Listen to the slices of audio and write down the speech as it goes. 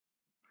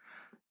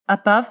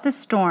Above the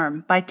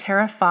Storm by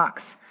Tara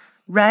Fox,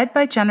 read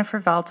by Jennifer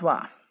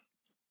Valdez.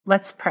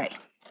 Let's pray.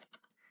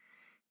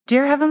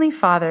 Dear Heavenly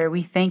Father,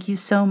 we thank you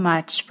so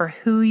much for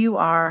who you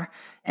are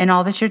and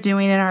all that you're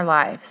doing in our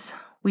lives.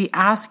 We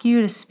ask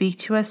you to speak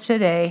to us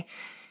today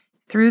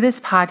through this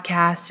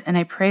podcast, and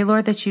I pray,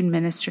 Lord, that you'd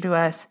minister to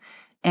us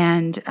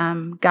and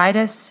guide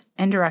us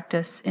and direct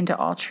us into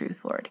all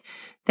truth, Lord.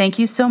 Thank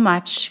you so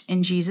much.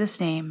 In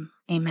Jesus' name,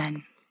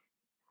 amen.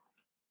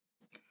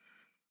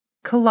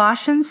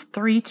 Colossians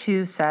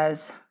 3:2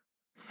 says,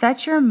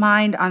 "Set your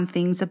mind on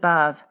things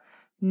above,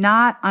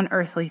 not on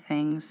earthly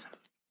things."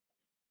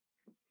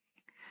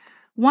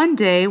 One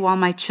day, while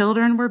my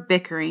children were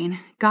bickering,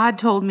 God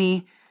told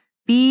me,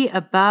 "Be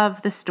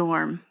above the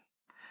storm."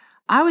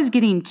 I was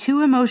getting too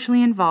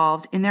emotionally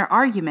involved in their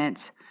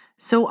arguments,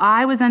 so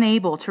I was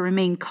unable to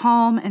remain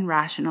calm and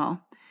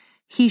rational.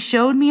 He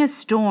showed me a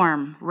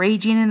storm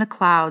raging in the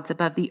clouds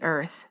above the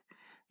earth.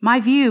 My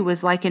view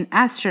was like an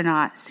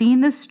astronaut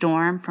seeing the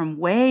storm from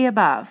way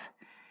above.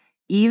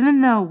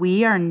 Even though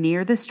we are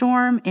near the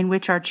storm in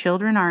which our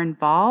children are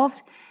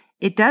involved,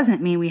 it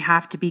doesn't mean we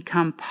have to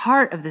become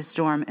part of the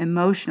storm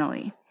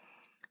emotionally.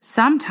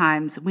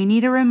 Sometimes we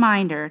need a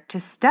reminder to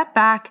step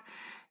back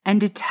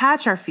and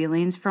detach our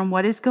feelings from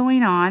what is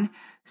going on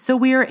so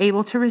we are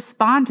able to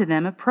respond to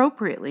them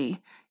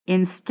appropriately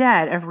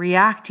instead of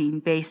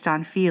reacting based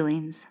on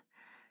feelings.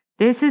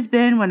 This has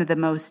been one of the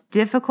most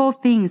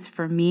difficult things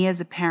for me as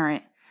a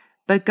parent,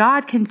 but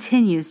God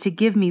continues to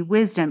give me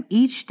wisdom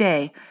each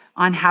day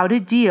on how to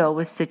deal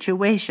with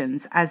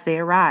situations as they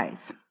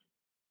arise.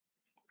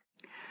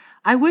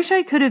 I wish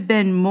I could have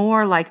been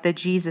more like the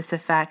Jesus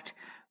effect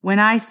when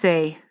I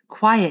say,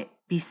 "Quiet,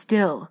 be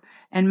still,"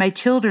 and my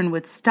children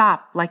would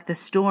stop like the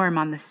storm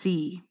on the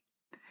sea.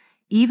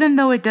 Even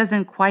though it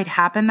doesn't quite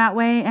happen that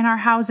way in our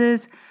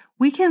houses,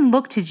 we can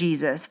look to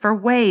Jesus for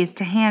ways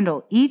to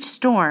handle each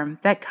storm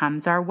that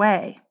comes our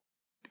way.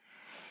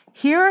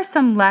 Here are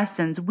some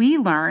lessons we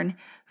learn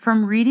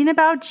from reading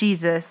about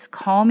Jesus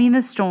calming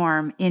the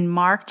storm in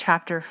Mark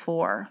chapter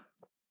 4.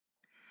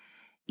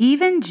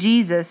 Even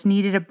Jesus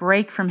needed a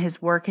break from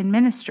his work and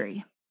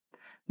ministry.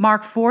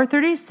 Mark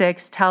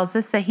 4:36 tells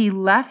us that he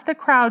left the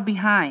crowd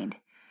behind.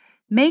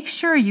 Make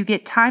sure you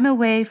get time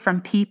away from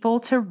people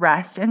to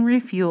rest and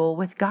refuel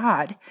with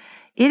God.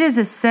 It is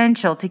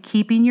essential to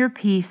keeping your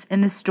peace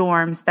in the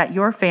storms that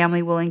your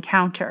family will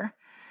encounter.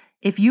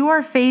 If you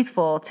are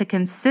faithful to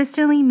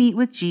consistently meet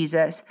with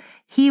Jesus,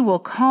 he will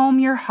calm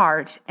your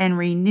heart and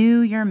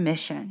renew your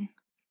mission.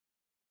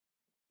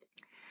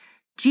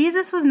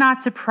 Jesus was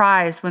not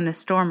surprised when the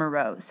storm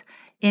arose.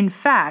 In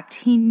fact,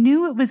 he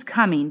knew it was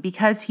coming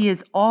because he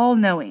is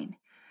all-knowing.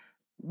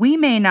 We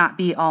may not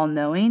be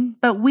all-knowing,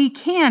 but we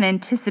can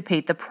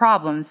anticipate the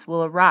problems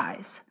will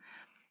arise.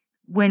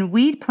 When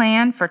we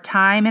plan for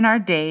time in our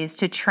days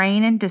to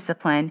train and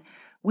discipline,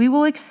 we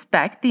will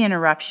expect the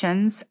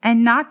interruptions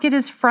and not get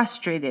as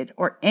frustrated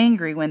or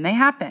angry when they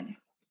happen.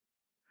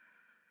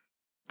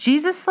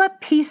 Jesus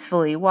slept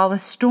peacefully while the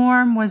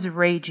storm was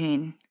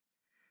raging.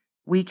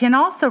 We can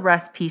also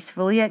rest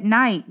peacefully at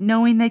night,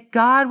 knowing that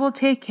God will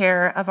take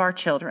care of our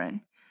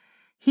children.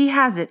 He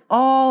has it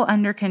all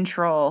under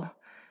control.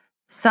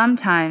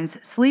 Sometimes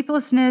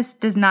sleeplessness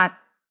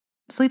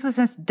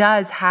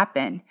does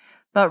happen,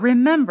 but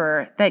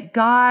remember that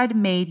God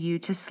made you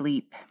to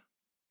sleep.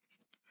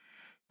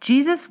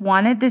 Jesus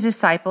wanted the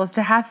disciples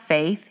to have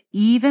faith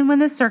even when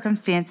the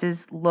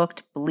circumstances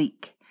looked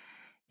bleak.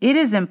 It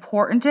is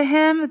important to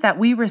him that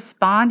we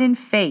respond in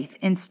faith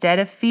instead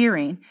of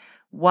fearing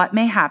what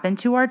may happen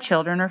to our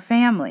children or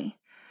family.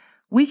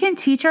 We can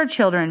teach our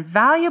children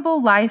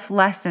valuable life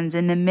lessons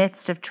in the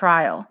midst of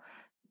trial,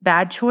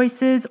 bad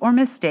choices, or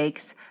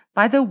mistakes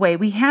by the way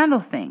we handle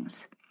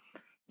things.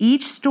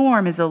 Each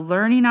storm is a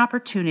learning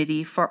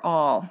opportunity for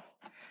all.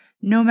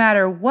 No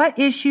matter what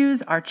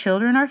issues our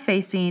children are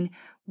facing,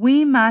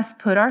 we must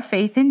put our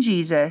faith in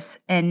Jesus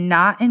and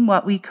not in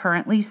what we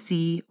currently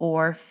see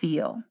or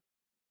feel.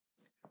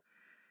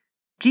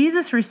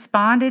 Jesus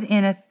responded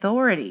in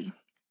authority.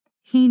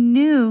 He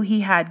knew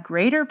he had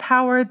greater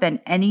power than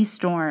any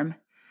storm.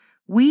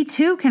 We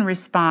too can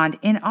respond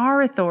in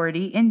our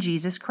authority in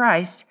Jesus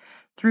Christ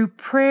through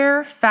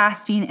prayer,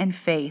 fasting, and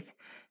faith,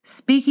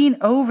 speaking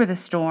over the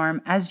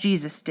storm as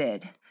Jesus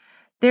did.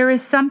 There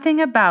is something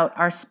about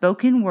our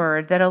spoken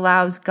word that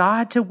allows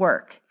God to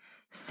work,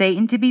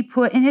 Satan to be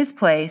put in his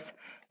place,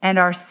 and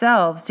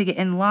ourselves to get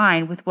in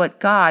line with what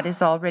God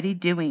is already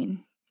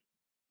doing.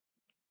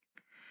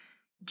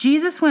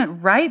 Jesus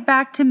went right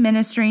back to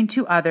ministering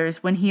to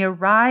others when he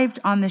arrived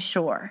on the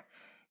shore.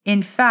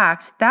 In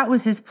fact, that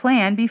was his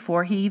plan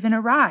before he even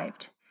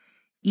arrived.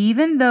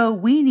 Even though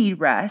we need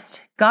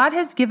rest, God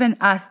has given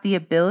us the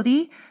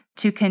ability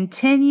to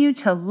continue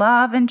to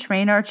love and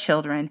train our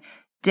children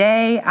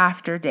day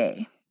after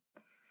day.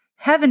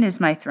 Heaven is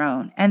my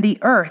throne, and the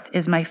earth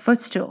is my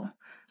footstool.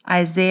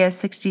 Isaiah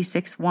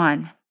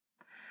 66:1.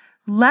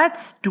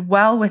 Let's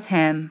dwell with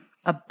him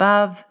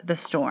above the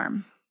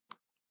storm.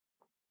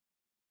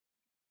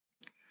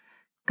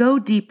 Go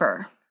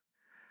deeper.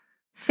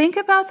 Think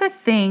about the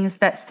things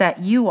that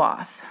set you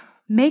off.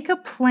 Make a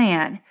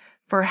plan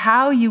for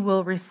how you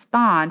will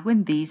respond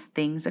when these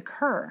things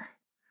occur.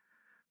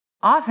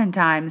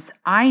 Oftentimes,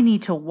 I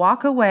need to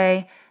walk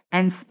away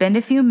and spend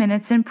a few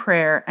minutes in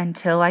prayer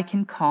until I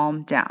can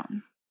calm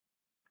down.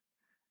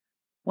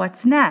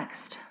 What's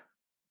next?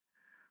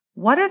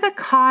 What are the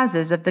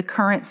causes of the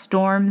current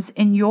storms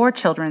in your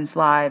children's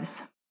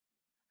lives?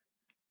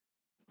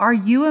 Are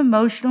you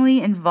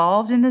emotionally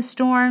involved in the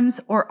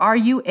storms, or are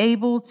you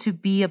able to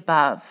be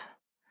above?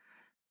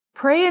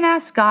 Pray and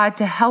ask God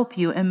to help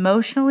you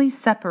emotionally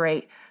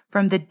separate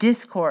from the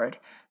discord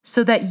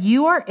so that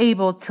you are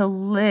able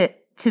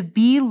to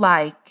be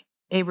like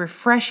a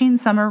refreshing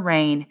summer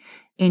rain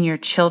in your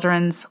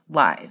children's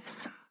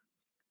lives.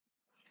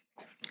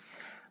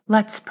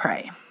 Let's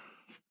pray.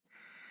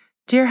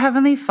 Dear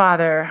Heavenly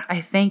Father,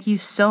 I thank you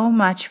so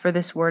much for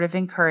this word of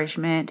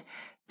encouragement.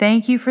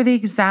 Thank you for the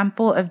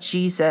example of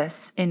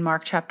Jesus in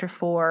Mark chapter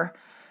 4,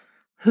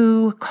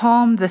 who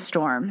calmed the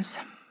storms.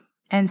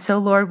 And so,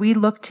 Lord, we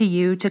look to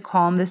you to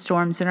calm the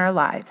storms in our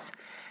lives.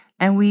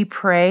 And we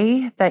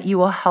pray that you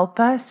will help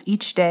us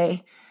each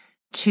day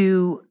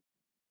to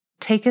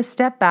take a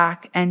step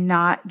back and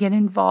not get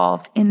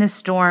involved in the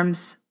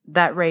storms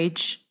that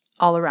rage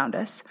all around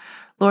us.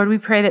 Lord, we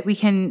pray that we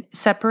can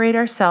separate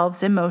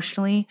ourselves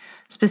emotionally,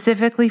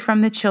 specifically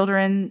from the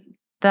children,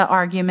 the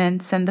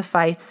arguments and the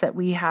fights that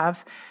we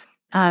have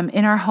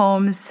in our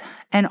homes,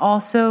 and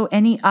also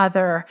any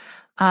other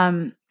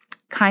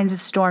kinds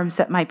of storms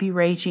that might be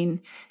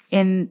raging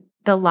in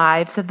the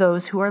lives of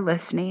those who are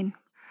listening.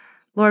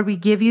 Lord, we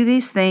give you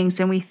these things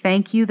and we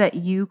thank you that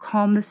you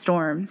calm the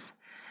storms.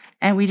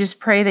 And we just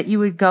pray that you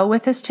would go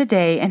with us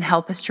today and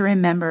help us to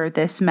remember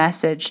this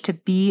message to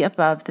be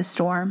above the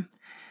storm.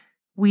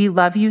 We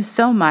love you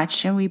so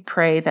much, and we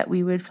pray that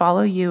we would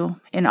follow you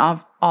in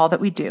all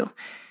that we do.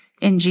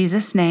 In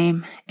Jesus'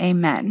 name,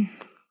 amen.